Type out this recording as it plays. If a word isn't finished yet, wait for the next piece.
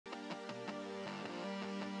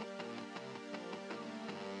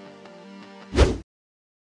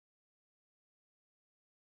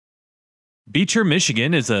Beecher,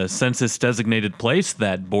 Michigan is a census-designated place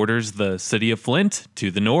that borders the city of Flint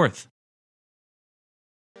to the north.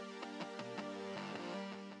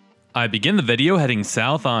 I begin the video heading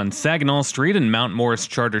south on Saginaw Street in Mount Morris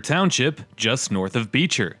Charter Township, just north of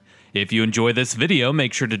Beecher. If you enjoy this video,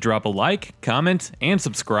 make sure to drop a like, comment, and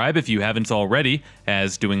subscribe if you haven't already,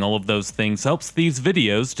 as doing all of those things helps these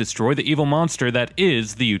videos destroy the evil monster that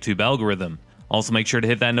is the YouTube algorithm. Also make sure to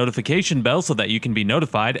hit that notification bell so that you can be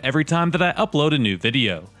notified every time that I upload a new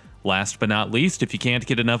video. Last but not least, if you can't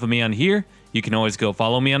get enough of me on here, you can always go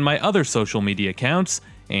follow me on my other social media accounts,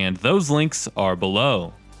 and those links are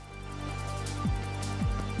below.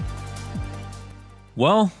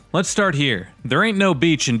 Well, let's start here. There ain't no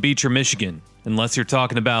beach in Beecher, Michigan, unless you're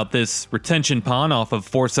talking about this retention pond off of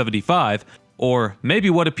 475, or maybe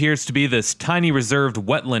what appears to be this tiny reserved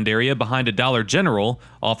wetland area behind a Dollar General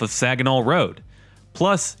off of Saginaw Road.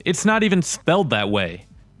 Plus, it's not even spelled that way.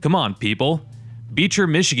 Come on, people. Beecher,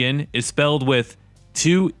 Michigan is spelled with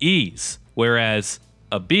 2 E's, whereas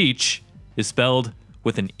a beach is spelled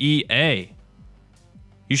with an E-A.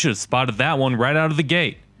 You should have spotted that one right out of the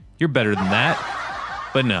gate. You're better than that.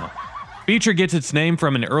 But no. Beecher gets its name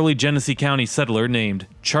from an early Genesee County settler named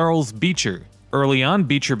Charles Beecher. Early on,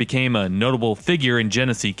 Beecher became a notable figure in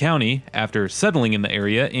Genesee County after settling in the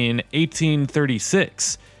area in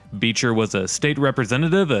 1836. Beecher was a state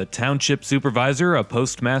representative, a township supervisor, a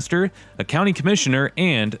postmaster, a county commissioner,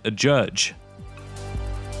 and a judge.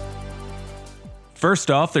 First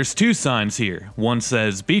off, there's 2 signs here. One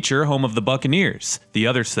says Beecher, home of the Buccaneers. The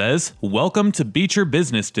other says, Welcome to Beecher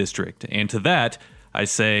Business District. And to that, I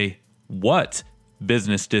say, what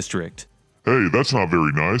business district? Hey, that's not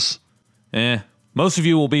very nice. Most of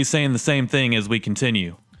you will be saying the same thing as we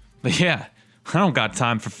continue. But yeah, I don't got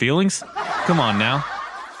time for feelings. Come on now.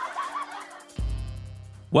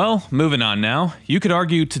 Well, moving on now. You could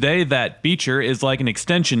argue today that Beecher is like an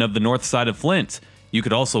extension of the north side of Flint. You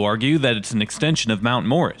could also argue that it's an extension of Mount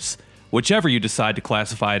Morris. Whichever you decide to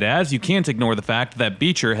classify it as, you can't ignore the fact that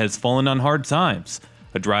Beecher has fallen on hard times.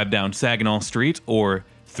 A drive down Saginaw Street or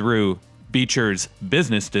through Beecher's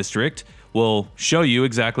business district will show you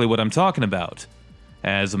exactly what I'm talking about,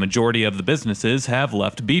 as a majority of the businesses have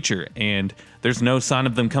left Beecher, and there's no sign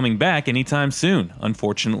of them coming back anytime soon,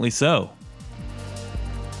 unfortunately so.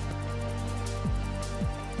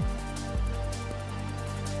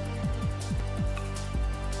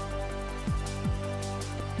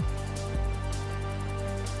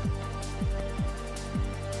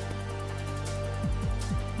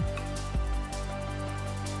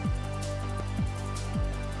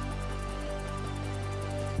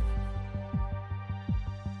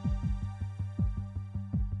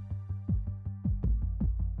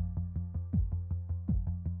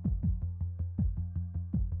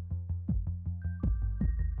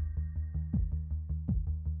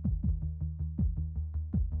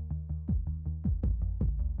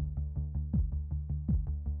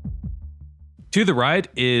 To the right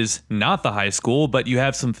is not the high school, but you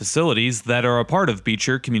have some facilities that are a part of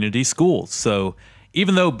Beecher Community Schools. So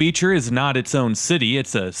even though Beecher is not its own city,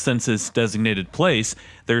 it's a census-designated place,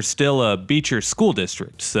 there's still a Beecher School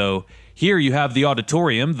District. So here you have the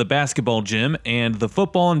auditorium, the basketball gym, and the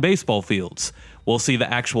football and baseball fields. We'll see the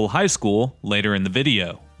actual high school later in the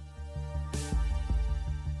video.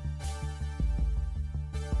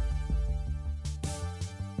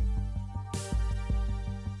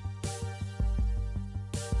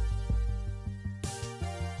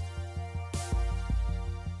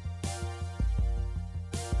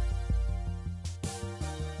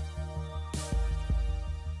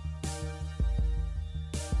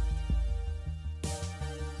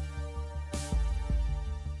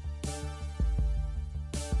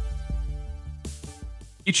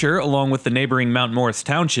 Beecher, along with the neighboring Mount Morris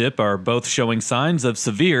Township, are both showing signs of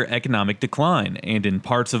severe economic decline, and in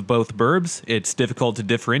parts of both burbs, it's difficult to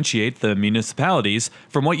differentiate the municipalities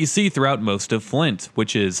from what you see throughout most of Flint,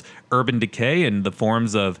 which is urban decay in the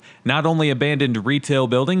forms of not only abandoned retail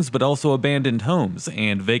buildings, but also abandoned homes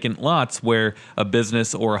and vacant lots where a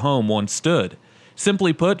business or a home once stood.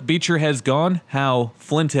 Simply put, Beecher has gone how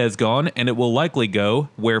Flint has gone, and it will likely go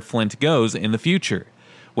where Flint goes in the future.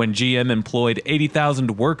 When GM employed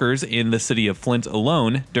 80,000 workers in the city of Flint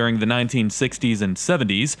alone during the 1960s and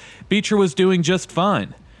 70s, Beecher was doing just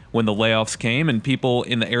fine. When the layoffs came and people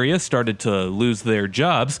in the area started to lose their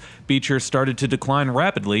jobs, Beecher started to decline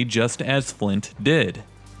rapidly just as Flint did.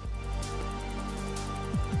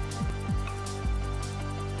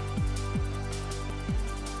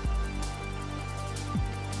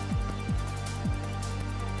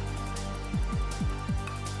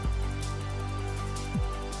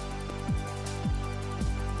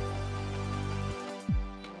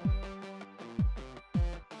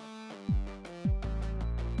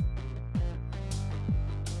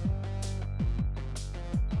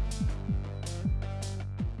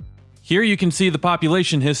 Here you can see the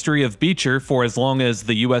population history of Beecher for as long as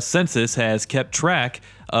the U.S. Census has kept track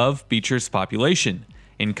of Beecher's population.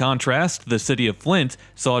 In contrast, the city of Flint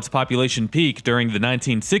saw its population peak during the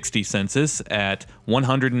 1960 census at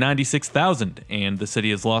 196,000, and the city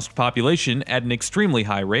has lost population at an extremely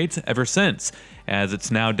high rate ever since, as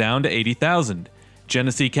it's now down to 80,000.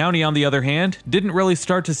 Genesee County, on the other hand, didn't really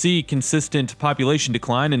start to see consistent population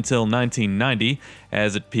decline until 1990,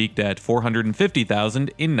 as it peaked at 450,000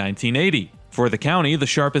 in 1980. For the county, the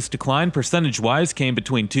sharpest decline percentage-wise came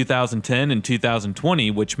between 2010 and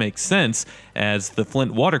 2020, which makes sense, as the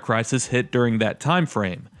Flint water crisis hit during that time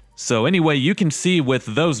frame. So anyway, you can see with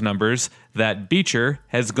those numbers that Beecher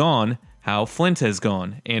has gone how Flint has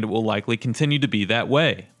gone, and it will likely continue to be that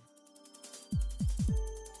way.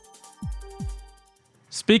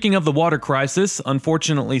 Speaking of the water crisis,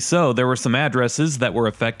 unfortunately so, there were some addresses that were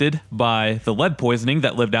affected by the lead poisoning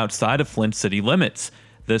that lived outside of Flint city limits.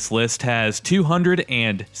 This list has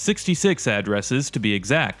 266 addresses to be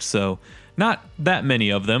exact, so not that many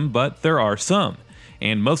of them, but there are some.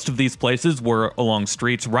 And most of these places were along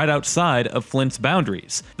streets right outside of Flint's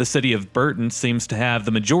boundaries. The city of Burton seems to have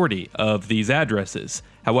the majority of these addresses.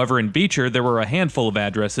 However, in Beecher, there were a handful of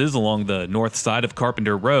addresses along the north side of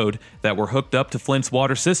Coldwater Road that were hooked up to Flint's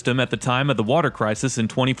water system at the time of the water crisis in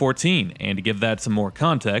 2014. And to give that some more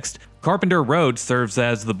context, Coldwater Road serves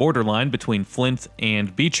as the borderline between Flint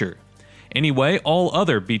and Beecher. Anyway, all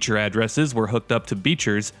other Beecher addresses were hooked up to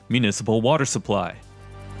Beecher's municipal water supply.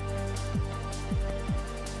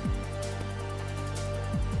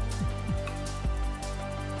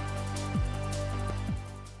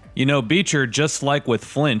 You know, Beecher, just like with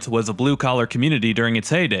Flint, was a blue-collar community during its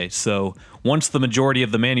heyday, so once the majority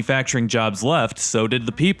of the manufacturing jobs left, so did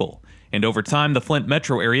the people. And over time, the Flint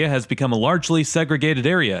metro area has become a largely segregated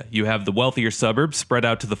area. You have the wealthier suburbs spread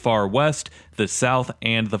out to the far west, the south,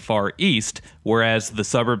 and the far east, whereas the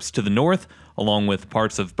suburbs to the north, along with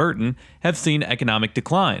parts of Burton, have seen economic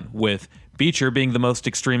decline, with Beecher being the most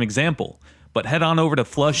extreme example. But head on over to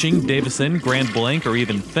Flushing, Davison, Grand Blanc, or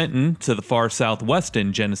even Fenton to the far southwest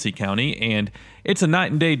in Genesee County, and it's a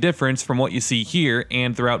night and day difference from what you see here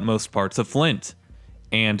and throughout most parts of Flint.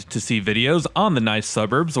 And to see videos on the nice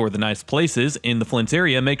suburbs or the nice places in the Flint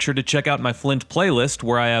area, make sure to check out my Flint playlist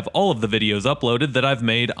where I have all of the videos uploaded that I've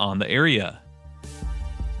made on the area.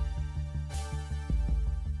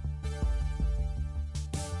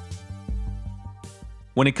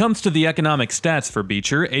 When it comes to the economic stats for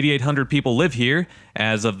Beecher, 8,800 people live here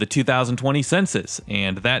as of the 2020 census,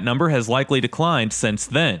 and that number has likely declined since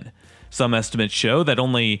then. Some estimates show that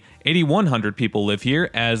only 8,100 people live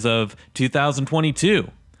here as of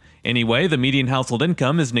 2022. Anyway, the median household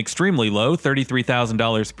income is an extremely low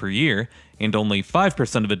 $33,000 per year, and only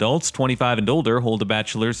 5% of adults 25 and older hold a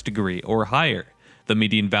bachelor's degree or higher. The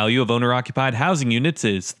median value of owner-occupied housing units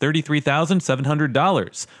is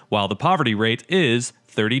 $33,700, while the poverty rate is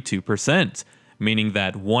 32%, meaning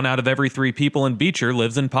that 1 out of every 3 people in Beecher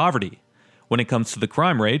lives in poverty. When it comes to the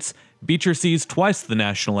crime rates, Beecher sees twice the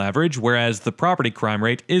national average, whereas the property crime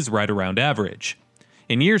rate is right around average.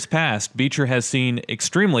 In years past, Beecher has seen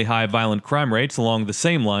extremely high violent crime rates along the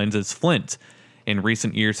same lines as Flint. In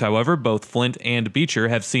recent years, however, both Flint and Beecher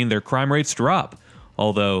have seen their crime rates drop,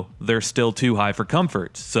 although they're still too high for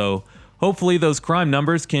comfort, so hopefully those crime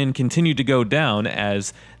numbers can continue to go down,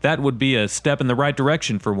 as that would be a step in the right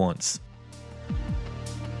direction for once.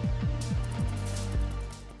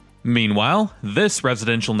 Meanwhile, this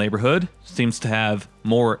residential neighborhood seems to have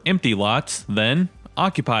more empty lots than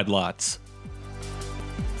occupied lots.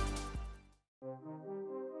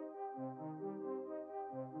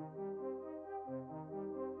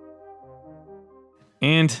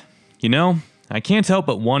 And, you know, I can't help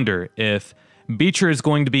but wonder if Beecher is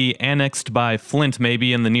going to be annexed by Flint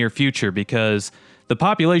maybe in the near future, because the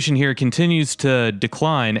population here continues to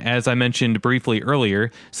decline, as I mentioned briefly earlier.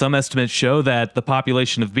 Some estimates show that the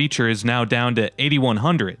population of Beecher is now down to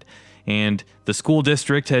 8,100, and the school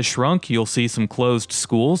district has shrunk. You'll see some closed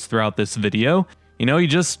schools throughout this video. You know, you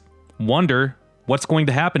just wonder what's going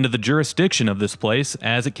to happen to the jurisdiction of this place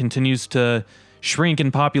as it continues to shrink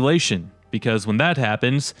in population, because when that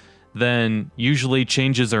happens, then usually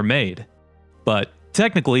changes are made. But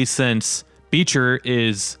technically, since Beecher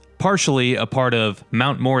is partially a part of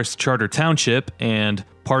Mount Morris Charter Township and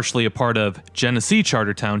partially a part of Genesee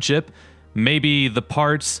Charter Township, maybe the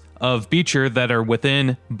parts of Beecher that are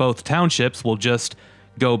within both townships will just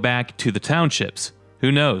go back to the townships.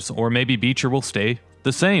 Who knows? Or maybe Beecher will stay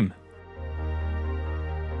the same.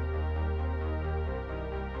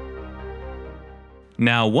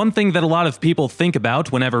 Now, one thing that a lot of people think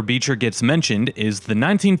about whenever Beecher gets mentioned is the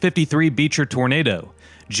 1953 Beecher Tornado,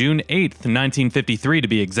 June 8th, 1953 to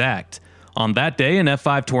be exact. On that day, an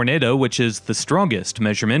F5 tornado, which is the strongest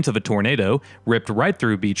measurement of a tornado, ripped right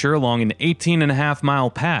through Beecher along an 18.5-mile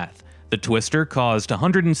path. The twister caused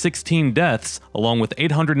 116 deaths, along with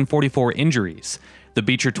 844 injuries. The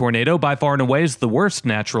Beecher tornado by far and away is the worst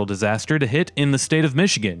natural disaster to hit in the state of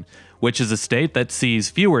Michigan, which is a state that sees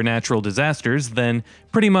fewer natural disasters than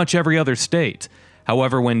pretty much every other state.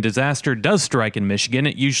 However, when disaster does strike in Michigan,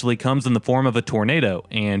 it usually comes in the form of a tornado,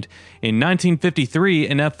 and in 1953,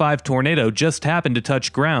 an F5 tornado just happened to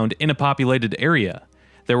touch ground in a populated area.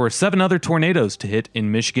 There were 7 other tornadoes to hit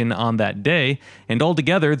in Michigan on that day, and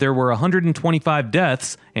altogether there were 125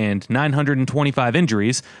 deaths and 925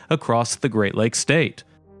 injuries across the Great Lakes state.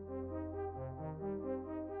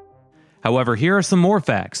 However, here are some more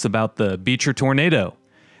facts about the Beecher tornado.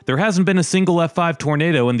 There hasn't been a single F5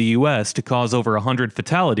 tornado in the U.S. to cause over 100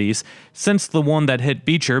 fatalities since the one that hit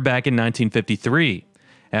Beecher back in 1953.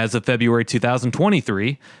 As of February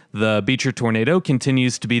 2023, the Beecher tornado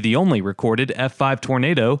continues to be the only recorded F5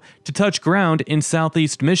 tornado to touch ground in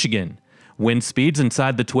southeast Michigan. Wind speeds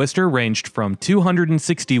inside the twister ranged from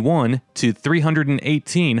 261 to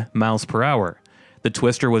 318 miles per hour. The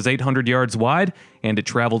twister was 800 yards wide, and it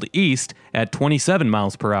traveled east at 27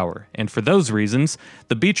 miles per hour. And for those reasons,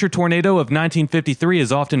 the Beecher tornado of 1953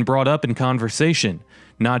 is often brought up in conversation,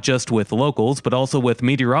 not just with locals, but also with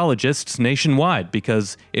meteorologists nationwide,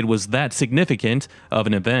 because it was that significant of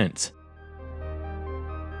an event.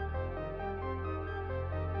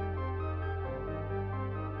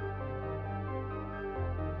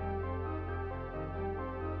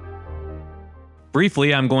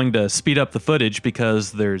 Briefly, I'm going to speed up the footage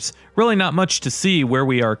because there's really not much to see where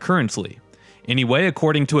we are currently. Anyway,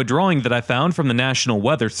 according to a drawing that I found from the National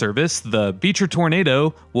Weather Service, the Beecher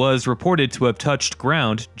tornado was reported to have touched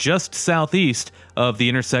ground just southeast of the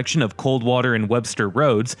intersection of Coldwater and Webster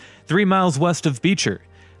Roads, 3 miles west of Beecher.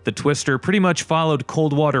 The twister pretty much followed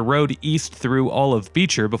Coldwater Road east through all of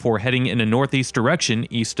Beecher before heading in a northeast direction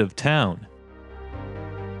east of town.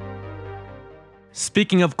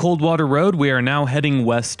 Speaking of Coldwater Road, we are now heading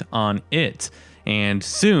west on it, and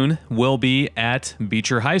soon we'll be at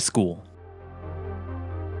Beecher High School.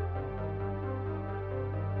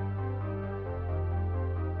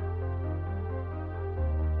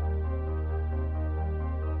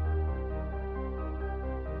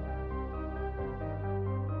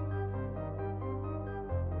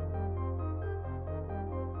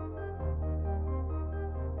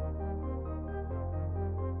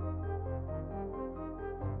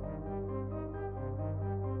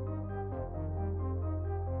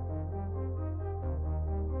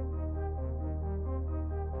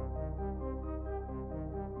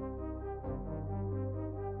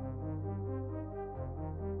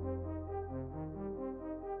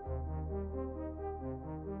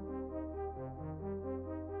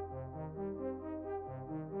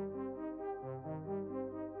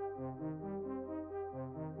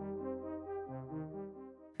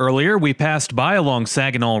 Earlier, we passed by along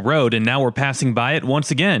Saginaw Road, and now we're passing by it once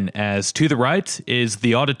again, as to the right is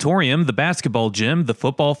the auditorium, the basketball gym, the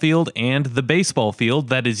football field, and the baseball field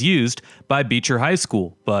that is used by Beecher High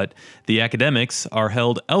School. But the academics are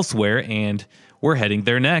held elsewhere, and we're heading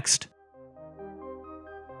there next.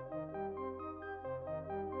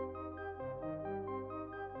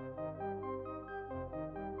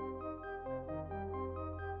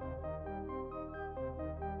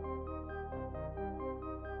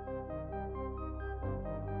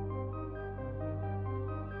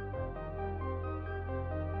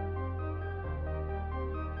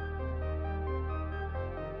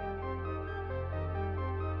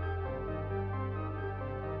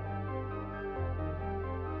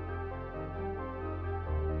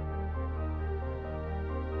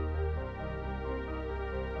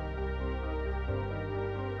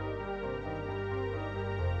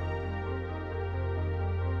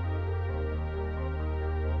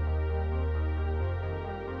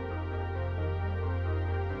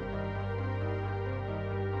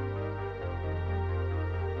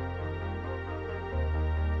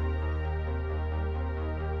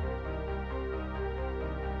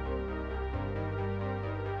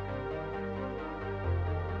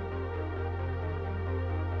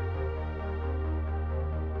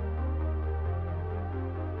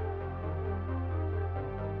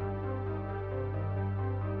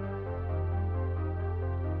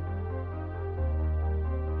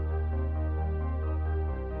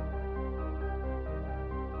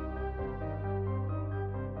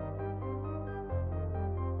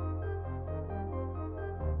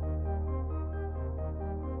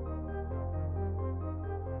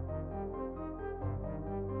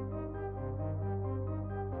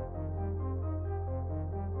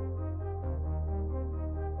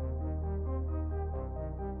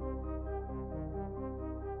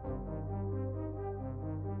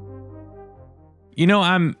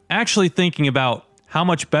 I'm actually thinking about how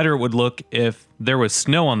much better it would look if there was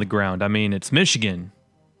snow on the ground. I mean, it's Michigan.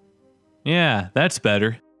 Yeah, that's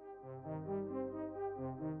better.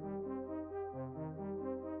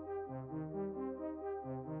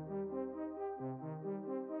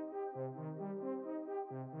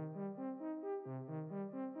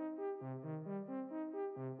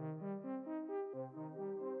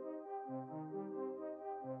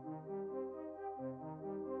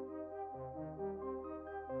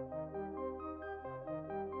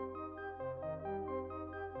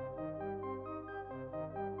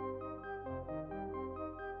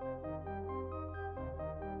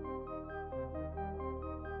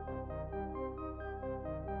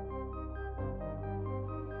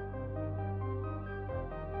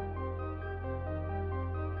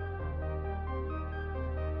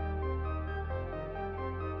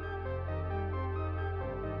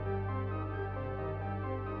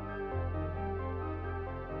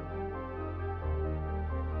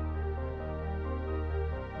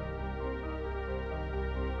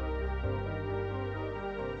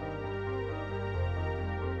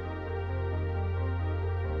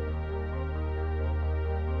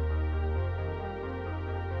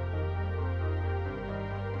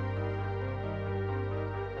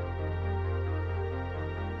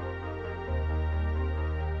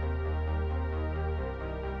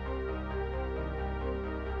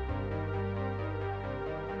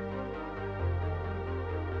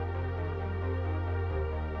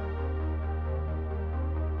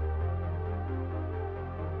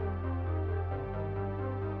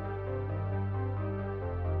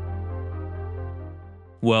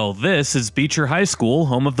 Well, this is Beecher High School,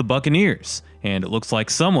 home of the Buccaneers, and it looks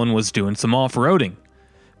like someone was doing some off-roading.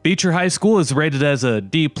 Beecher High School is rated as a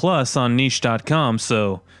D+ on niche.com,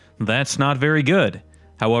 so that's not very good.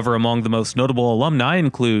 However, among the most notable alumni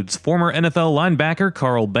includes former NFL linebacker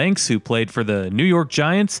Carl Banks, who played for the New York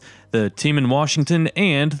Giants, the team in Washington,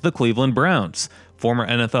 and the Cleveland Browns. Former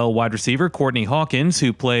NFL wide receiver Courtney Hawkins,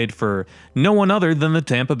 who played for no one other than the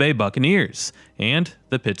Tampa Bay Buccaneers, and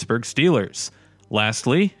the Pittsburgh Steelers.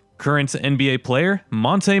 Lastly, current NBA player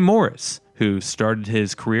Monte Morris, who started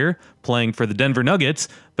his career playing for the Denver Nuggets,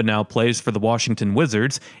 but now plays for the Washington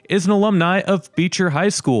Wizards, is an alumni of Beecher High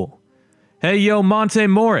School. Hey yo, Monte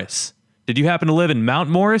Morris, did you happen to live in Mount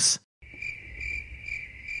Morris?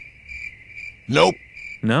 Nope.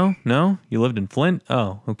 No? You lived in Flint?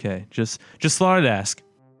 Oh, okay. Just thought I'd ask.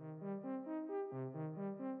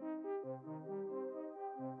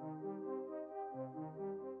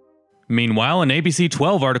 Meanwhile, an ABC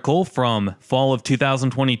 12 article from fall of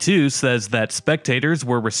 2022 says that spectators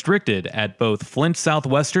were restricted at both Flint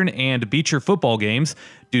Southwestern and Beecher football games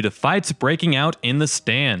due to fights breaking out in the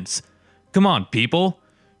stands. Come on, people.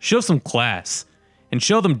 Show some class. And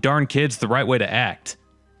show them darn kids the right way to act.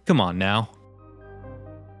 Come on now.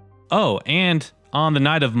 Oh, and on the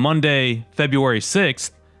night of Monday, February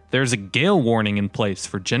 6th, there's a gale warning in place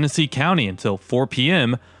for Genesee County until 4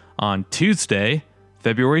 p.m. on Tuesday,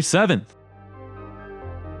 February 7th.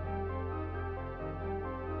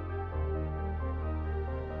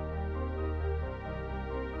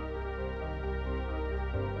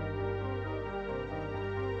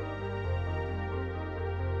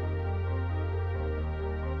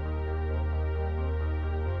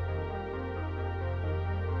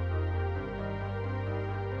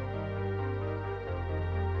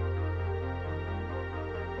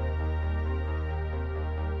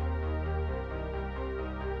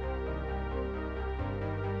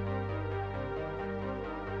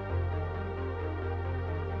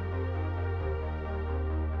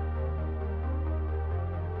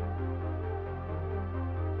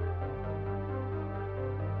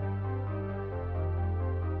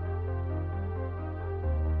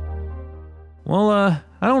 Well,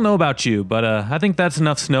 I don't know about you, but I think that's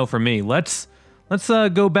enough snow for me. Let's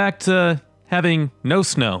go back to having no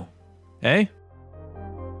snow, eh?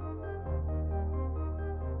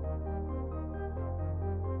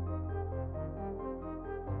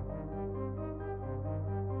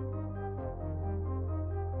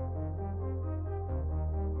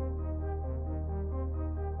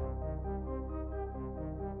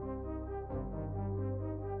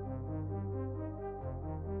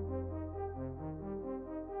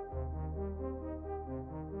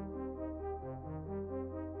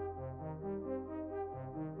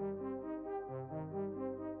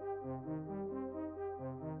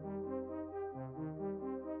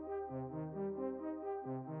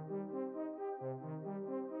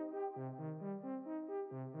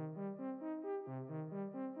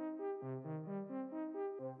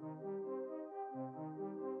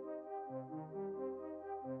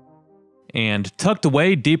 And tucked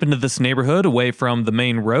away deep into this neighborhood, away from the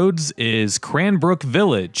main roads, is Cranbrook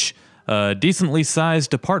Village, a decently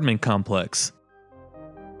sized apartment complex.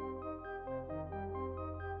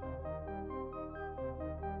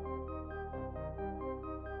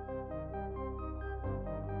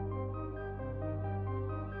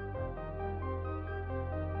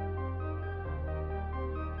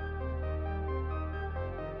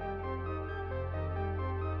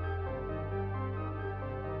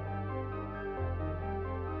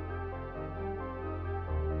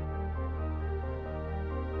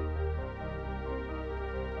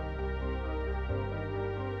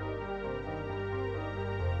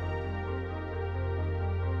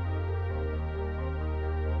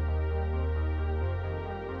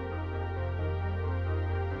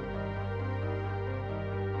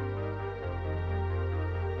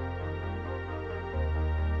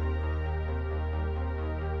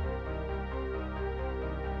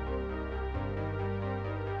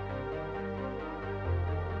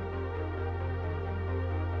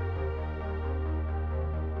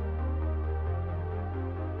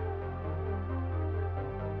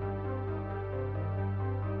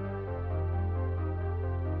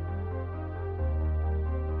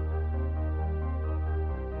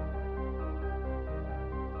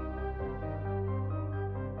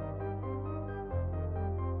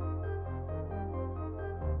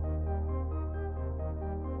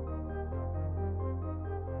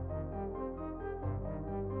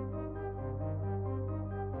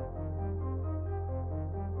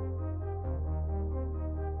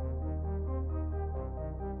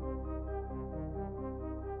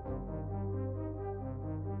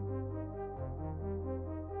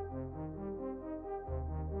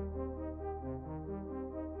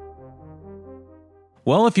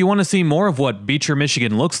 Well, if you want to see more of what Beecher,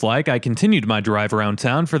 Michigan looks like, I continued my drive around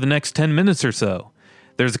town for the next 10 minutes or so.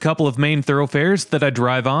 There's a couple of main thoroughfares that I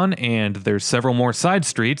drive on, and there's several more side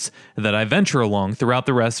streets that I venture along throughout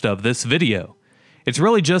the rest of this video. It's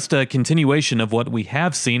really just a continuation of what we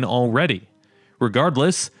have seen already.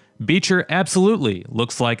 Regardless, Beecher absolutely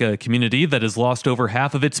looks like a community that has lost over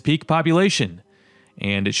half of its peak population.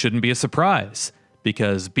 And it shouldn't be a surprise,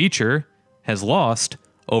 because Beecher has lost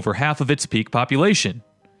over half of its peak population.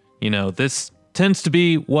 You know, this tends to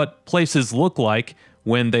be what places look like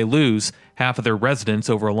when they lose half of their residents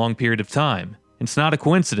over a long period of time. It's not a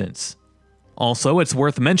coincidence. Also, it's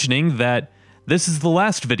worth mentioning that this is the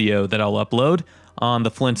last video that I'll upload on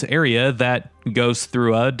the Flint area that goes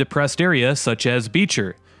through a depressed area such as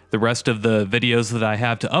Beecher. The rest of the videos that I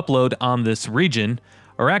have to upload on this region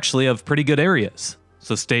are actually of pretty good areas.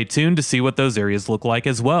 So stay tuned to see what those areas look like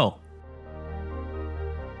as well.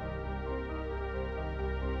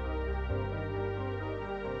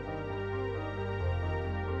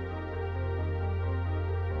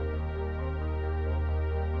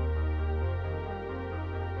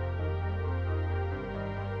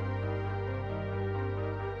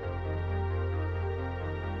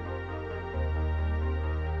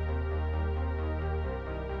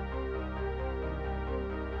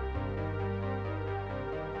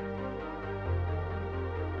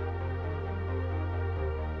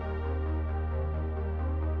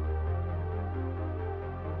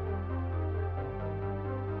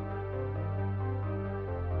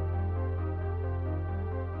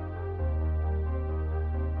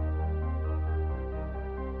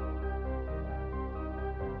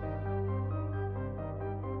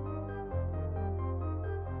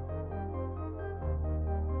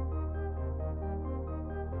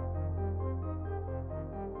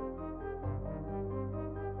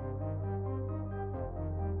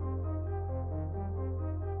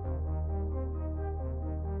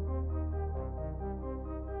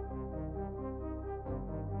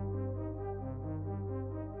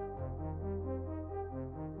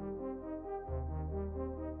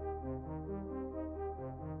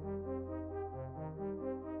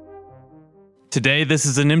 Today, this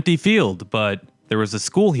is an empty field, but there was a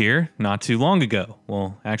school here not too long ago.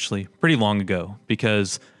 Well, actually, pretty long ago,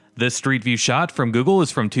 because this street view shot from Google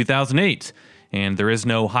is from 2008, and there is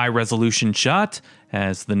no high-resolution shot,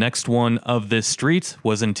 as the next one of this street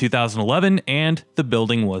was in 2011, and the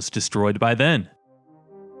building was destroyed by then.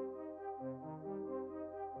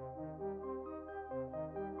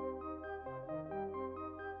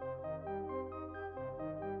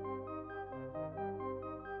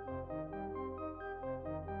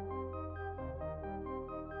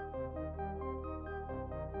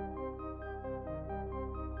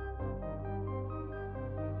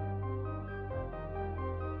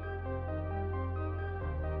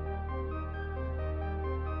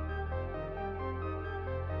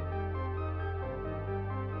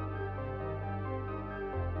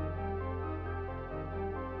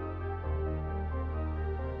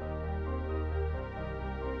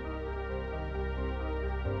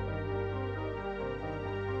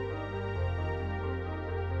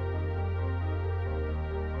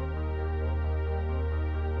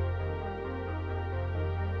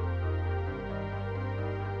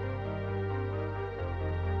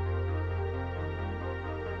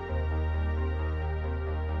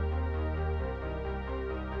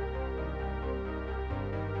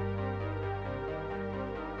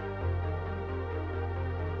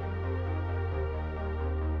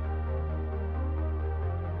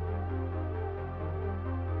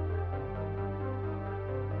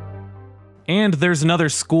 And there's another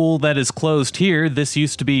school that is closed here. This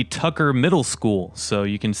used to be Tucker Middle School. So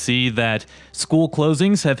you can see that school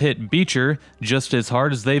closings have hit Beecher just as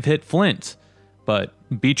hard as they've hit Flint. But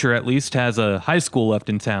Beecher at least has a high school left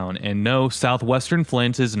in town. And no, Southwestern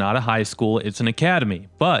Flint is not a high school, it's an academy.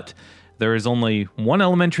 But there is only one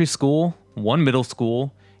elementary school, one middle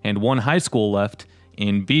school, and one high school left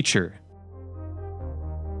in Beecher.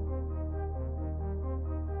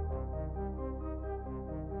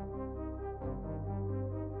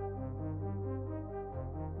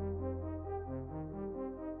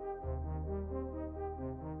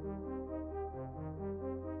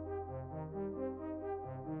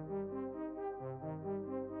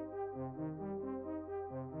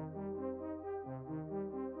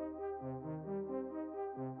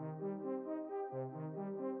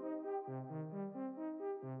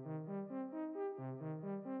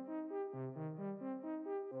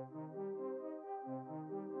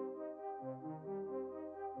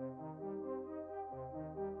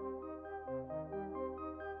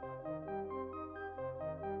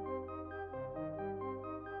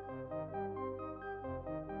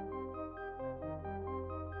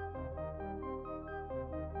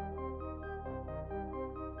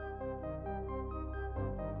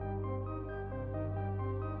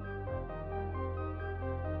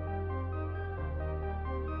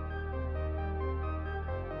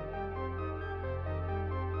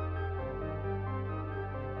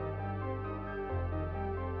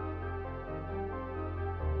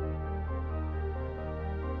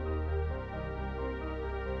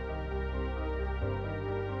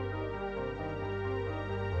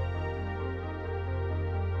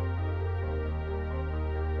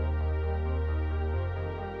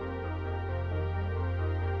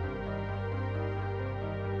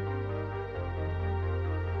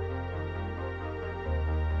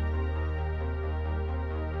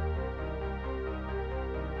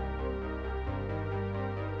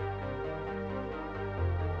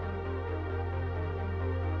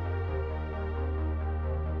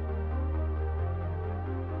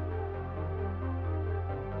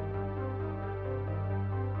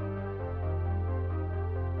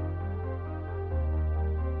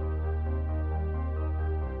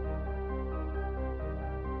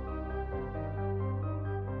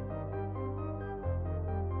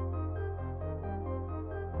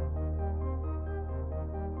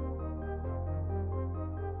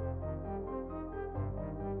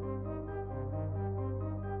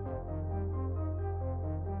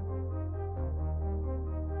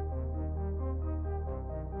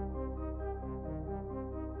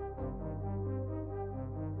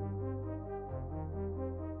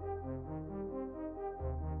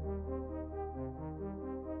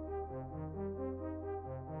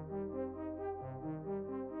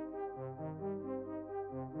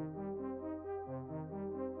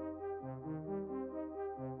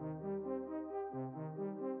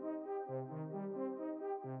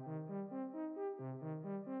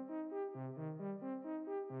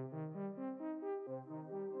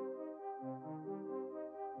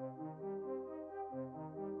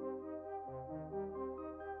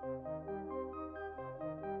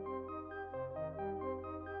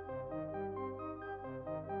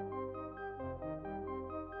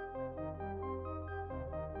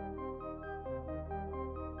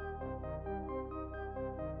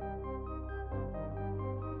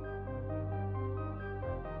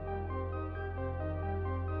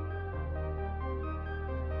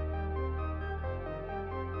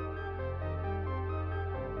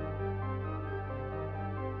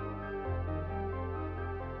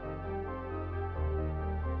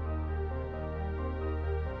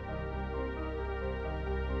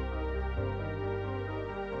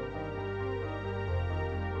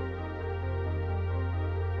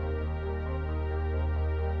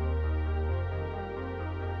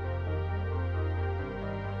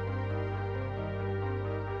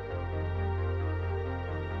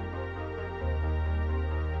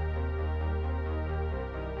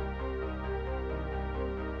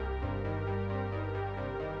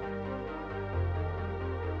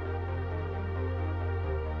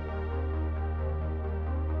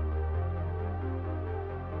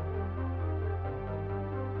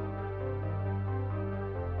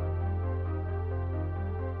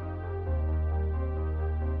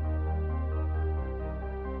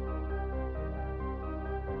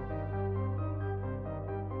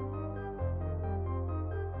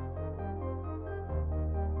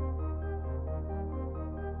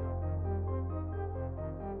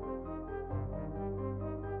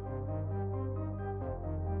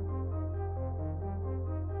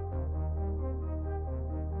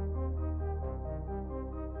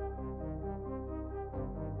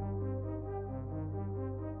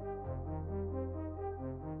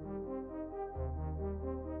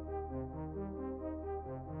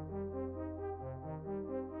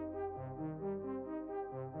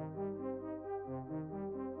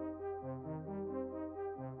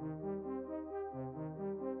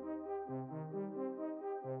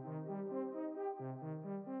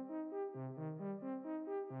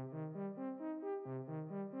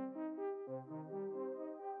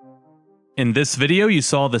 In this video, you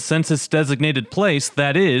saw the census-designated place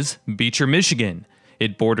that is Beecher, Michigan.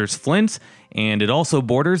 It borders Flint, and it also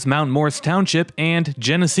borders Mount Morris Township and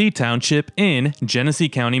Genesee Township in Genesee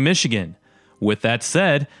County, Michigan. With that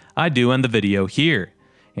said, I do end the video here.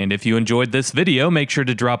 And if you enjoyed this video, make sure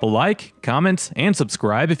to drop a like, comment, and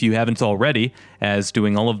subscribe if you haven't already, as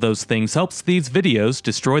doing all of those things helps these videos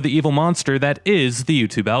destroy the evil monster that is the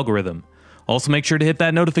YouTube algorithm. Also make sure to hit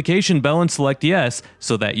that notification bell and select yes,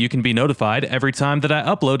 so that you can be notified every time that I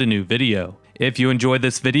upload a new video. If you enjoyed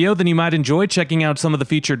this video, then you might enjoy checking out some of the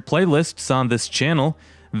featured playlists on this channel.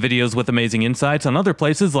 Videos with amazing insights on other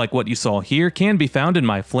places like what you saw here can be found in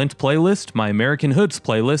my Flint playlist, my American Hoods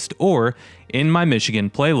playlist, or in my Michigan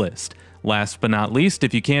playlist. Last but not least,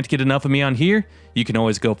 if you can't get enough of me on here, you can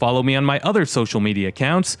always go follow me on my other social media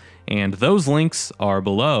accounts, and those links are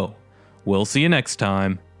below. We'll see you next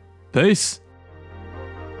time. Peace!